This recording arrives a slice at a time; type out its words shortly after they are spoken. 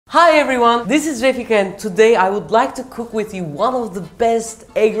Hi everyone, this is Refika and today I would like to cook with you one of the best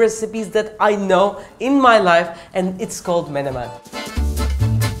egg recipes that I know in my life, and it's called Menemen.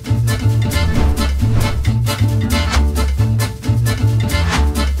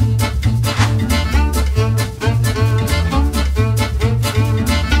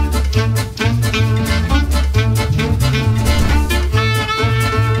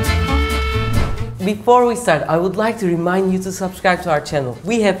 Before we start, I would like to remind you to subscribe to our channel.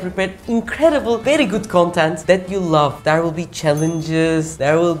 We have prepared incredible, very good content that you love. There will be challenges,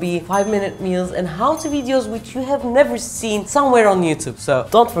 there will be 5-minute meals and how-to videos which you have never seen somewhere on YouTube. So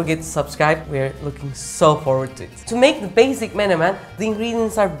don't forget to subscribe, we're looking so forward to it. To make the basic menemen, the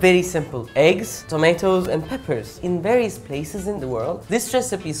ingredients are very simple. Eggs, tomatoes and peppers in various places in the world. This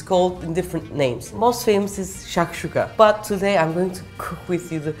recipe is called in different names. Most famous is shakshuka, but today I'm going to cook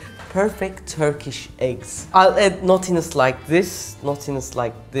with you the perfect Turkish eggs. I'll add naughtiness like this, naughtiness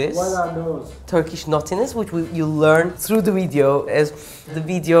like this. What are those? Turkish naughtiness, which you'll learn through the video as the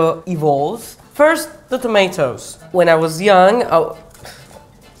video evolves. First, the tomatoes. When I was young,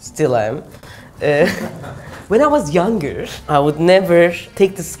 still am. When I was younger, I would never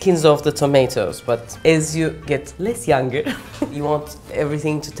take the skins off the tomatoes, but as you get less younger, you want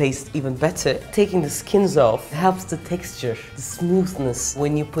everything to taste even better. Taking the skins off helps the texture, the smoothness.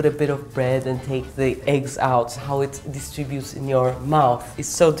 When you put a bit of bread and take the eggs out, how it distributes in your mouth is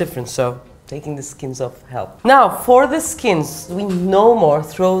so different, so taking the skins off helps. Now, for the skins, we no more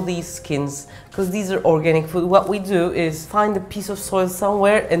throw these skins because these are organic food. What we do is find a piece of soil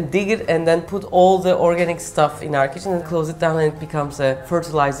somewhere and dig it and then put all the organic stuff in our kitchen and close it down, and it becomes a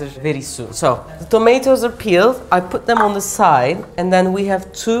fertilizer very soon. So, the tomatoes are peeled, I put them on the side, and then we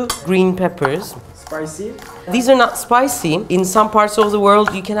have 2 green peppers. Spicy? These are not spicy. In some parts of the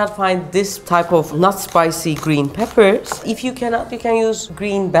world you cannot find this type of not spicy green peppers. If you cannot, you can use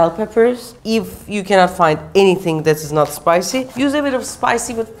green bell peppers. If you cannot find anything that is not spicy, use a bit of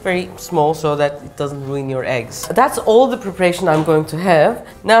spicy but very small so that it doesn't ruin your eggs. That's all the preparation I'm going to have.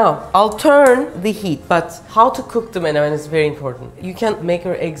 Now, I'll turn the heat, but how to cook the menemen is very important. You can make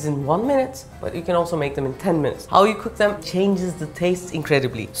your eggs in 1 minute, but you can also make them in 10 minutes. How you cook them changes the taste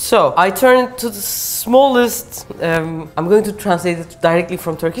incredibly. So, I turn it to the smallest, I'm going to translate it directly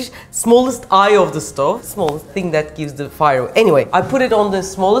from Turkish, smallest eye of the stove, smallest thing that gives the fire. Anyway, I put it on the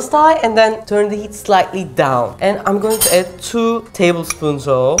smallest eye and then turn the heat slightly down. And I'm going to add 2 tablespoons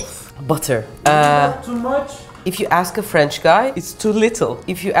of butter. Not too much? If you ask a French guy, it's too little.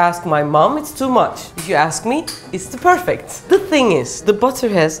 If you ask my mom, it's too much. If you ask me, it's the perfect. The thing is, the butter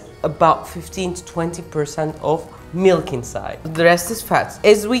has about 15 to 20% of milk inside. The rest is fat.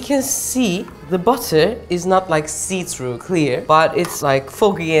 As we can see, the butter is not like see-through clear, but it's like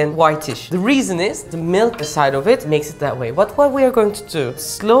foggy and whitish. The reason is the milk side of it makes it that way. But what we are going to do,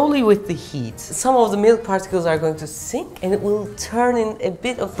 slowly with the heat, some of the milk particles are going to sink and it will turn in a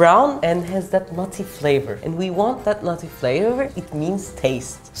bit of brown and has that nutty flavor. And we want that nutty flavor, it means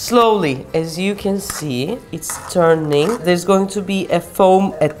taste. Slowly, as you can see, it's turning. There's going to be a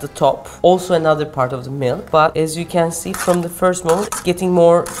foam at the top, also another part of the milk, but as you can see from the first moment, it's getting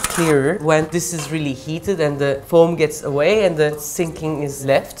more clearer when this is really heated and the foam gets away and the sinking is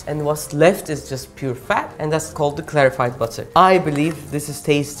left, and what's left is just pure fat, and that's called the clarified butter. I believe this is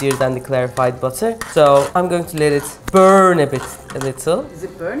tastier than the clarified butter, so I'm going to let it burn a little. Is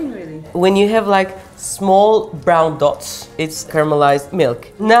it burning really? When you have like small brown dots, it's caramelized milk.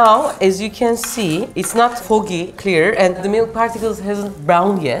 Now, as you can see, it's not foggy clear and the milk particles hasn't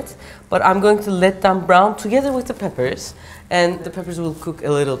browned yet, but I'm going to let them brown together with the peppers, and the peppers will cook a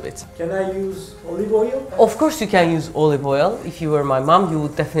little bit. Can I use olive oil? Of course you can use olive oil. If you were my mom, you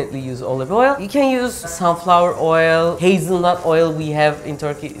would definitely use olive oil. You can use sunflower oil, hazelnut oil we have in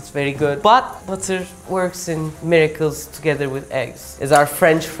Turkey, it's very good. But butter works in miracles together with eggs, as our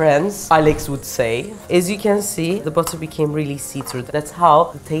French friends, Alex would say. As you can see, the butter became really see-through. That's how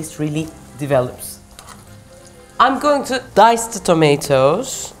the taste really develops. I'm going to dice the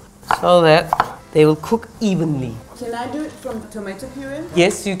tomatoes so that they will cook evenly. Can I do it from tomato puree?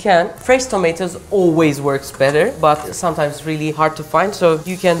 Yes, you can. Fresh tomatoes always works better, but sometimes really hard to find, so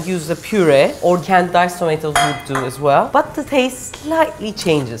you can use the puree, or canned diced tomatoes would do as well. But the taste slightly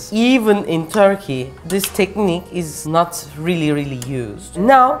changes. Even in Turkey, this technique is not really used.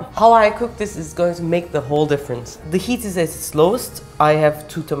 Now, how I cook this is going to make the whole difference. The heat is at its lowest. I have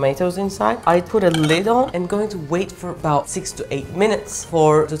 2 tomatoes inside. I put a lid on and going to wait for about 6 to 8 minutes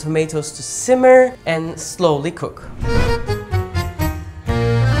for the tomatoes to simmer and slowly cook.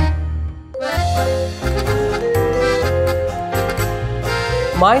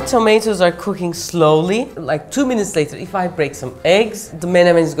 My tomatoes are cooking slowly. Like 2 minutes later, if I break some eggs, the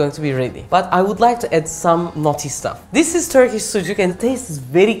menemen is going to be ready. But I would like to add some naughty stuff. This is Turkish sucuk and the taste is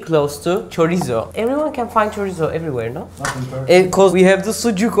very close to chorizo. Everyone can find chorizo everywhere, no? Not in Turkey. Because we have the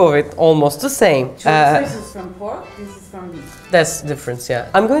sucuk of it, almost the same. This is from pork, this is from beef. That's the difference, yeah.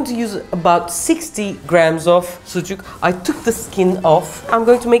 I'm going to use about 60 grams of sucuk. I took the skin off. I'm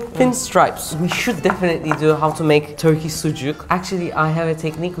going to make thin stripes. We should definitely do how to make Turkish sucuk. Actually, I have a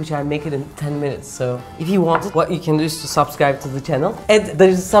technique which I make it in 10 minutes. So if you want it, what you can do is to subscribe to the channel. And there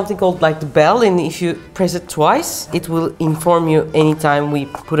is something called like the bell, and if you press it twice, it will inform you anytime we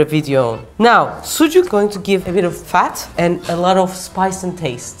put a video on. Now, sucuk is going to give a bit of fat and a lot of spice and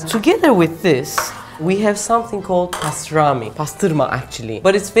taste. Together with this, we have something called pastırma actually,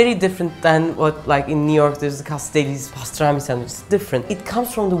 but it's very different than what like in New York there's the Castelli's pastrami sandwich. It's different. It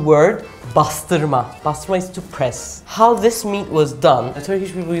comes from the word bastırma. Bastırma is to press. How this meat was done, the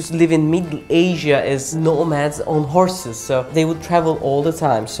Turkish people used to live in Middle Asia as nomads on horses, so they would travel all the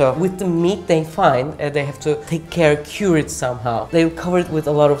time. So with the meat they find, they have to take care, cure it somehow. They would cover it with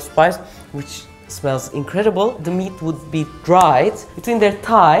a lot of spice, which smells incredible. The meat would be dried between their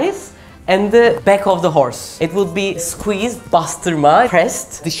thighs and the back of the horse. It would be squeezed, bastırma,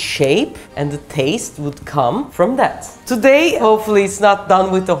 pressed. The shape and the taste would come from that. Today, hopefully it's not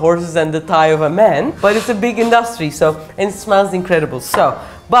done with the horses and the thigh of a man, but it's a big industry, so, and it smells incredible. So,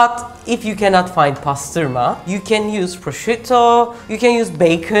 but if you cannot find pastırma, you can use prosciutto, you can use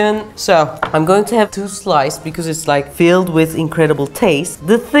bacon. So I'm going to have 2 slices because it's like filled with incredible taste.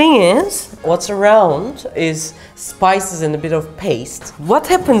 The thing is, what's around is spices and a bit of paste. What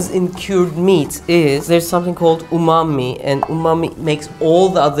happens in cured meat is there's something called umami, and umami makes all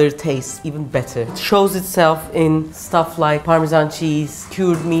the other tastes even better. It shows itself in stuff like Parmesan cheese,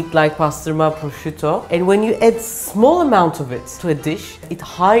 cured meat like pastırma, prosciutto, and when you add small amount of it to a dish, it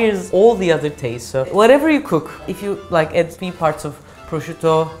hires all the other tastes. So whatever you cook, if you like add 3 parts of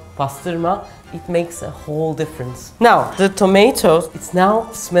prosciutto, pastırma, it makes a whole difference. Now, the tomatoes, it's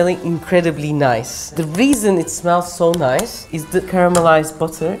now smelling incredibly nice. The reason it smells so nice is the caramelized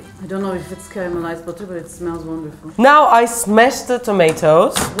butter. I don't know if it's caramelized butter, but it smells wonderful. Now I smashed the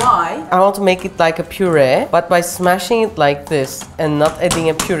tomatoes. Why? I want to make it like a puree, but by smashing it like this and not adding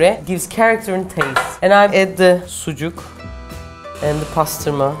a puree, it gives character and taste. And I add the sucuk and the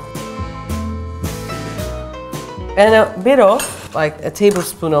pastırma. And a bit of like a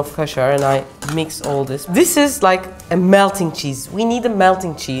tablespoon of kashar, and I mix all this. This is like a melting cheese. We need a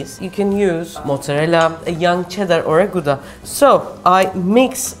melting cheese. You can use mozzarella, a young cheddar or a Gouda. So I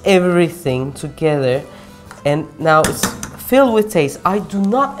mix everything together and now it's filled with taste. I do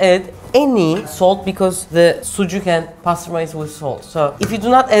not add any salt because the sucuk and pastırma is with salt. So if you do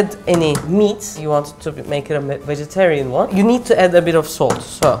not add any meat, you want to make it a vegetarian one, you need to add a bit of salt.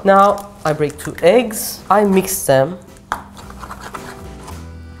 So now I break 2 eggs, I mix them.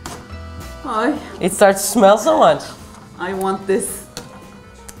 It starts to smell so much. I want this.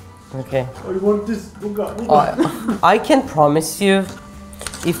 Okay. I want this. I can promise you,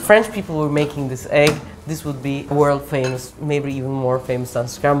 if French people were making this egg, this would be world famous, maybe even more famous than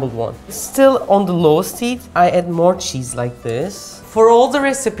scrambled one. Still on the lowest heat, I add more cheese like this. For all the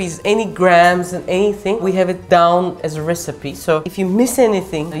recipes, any grams and anything, we have it down as a recipe. So if you miss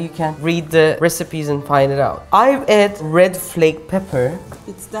anything, you can read the recipes and find it out. I add red flake pepper.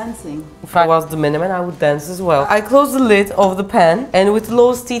 It's dancing. If I was the Menemen, I would dance as well. I close the lid of the pan, and with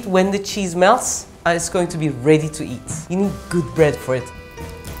lowest heat, when the cheese melts, it's going to be ready to eat. You need good bread for it.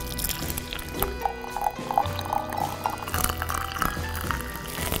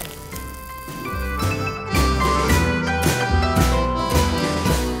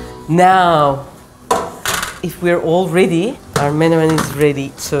 Now, if we're all ready, our menemen is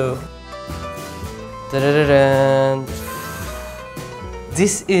ready too. Da-da-da-da.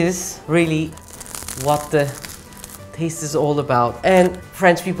 This is really what the taste is all about. And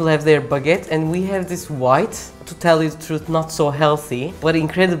French people have their baguette, and we have this white, to tell you the truth, not so healthy, but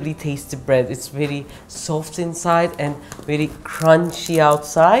incredibly tasty bread. It's very soft inside and very crunchy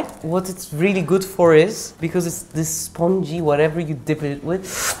outside. What it's really good for is, because it's this spongy, whatever you dip it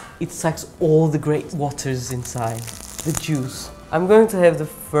with, it sucks all the great waters inside, the juice. I'm going to have the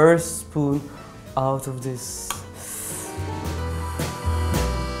first spoon out of this.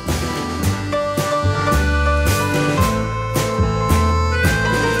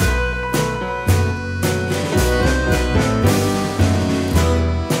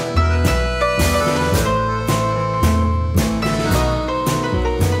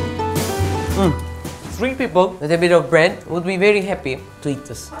 Three people with a bit of bread would be very happy to eat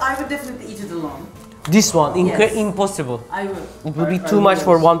this. I would definitely eat it alone. This one, Yes. impossible. I will. It will be I too will much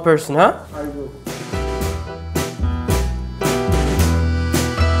for also. one person, huh? I will.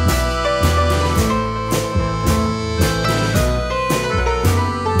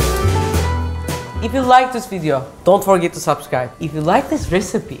 If you like this video, don't forget to subscribe. If you like this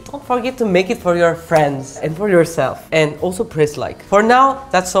recipe, don't forget to make it for your friends and for yourself. And also press like. For now,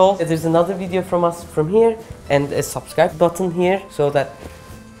 that's all. There's another video from us from here and a subscribe button here so that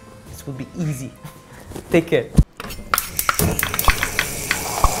this will be easy. Take care.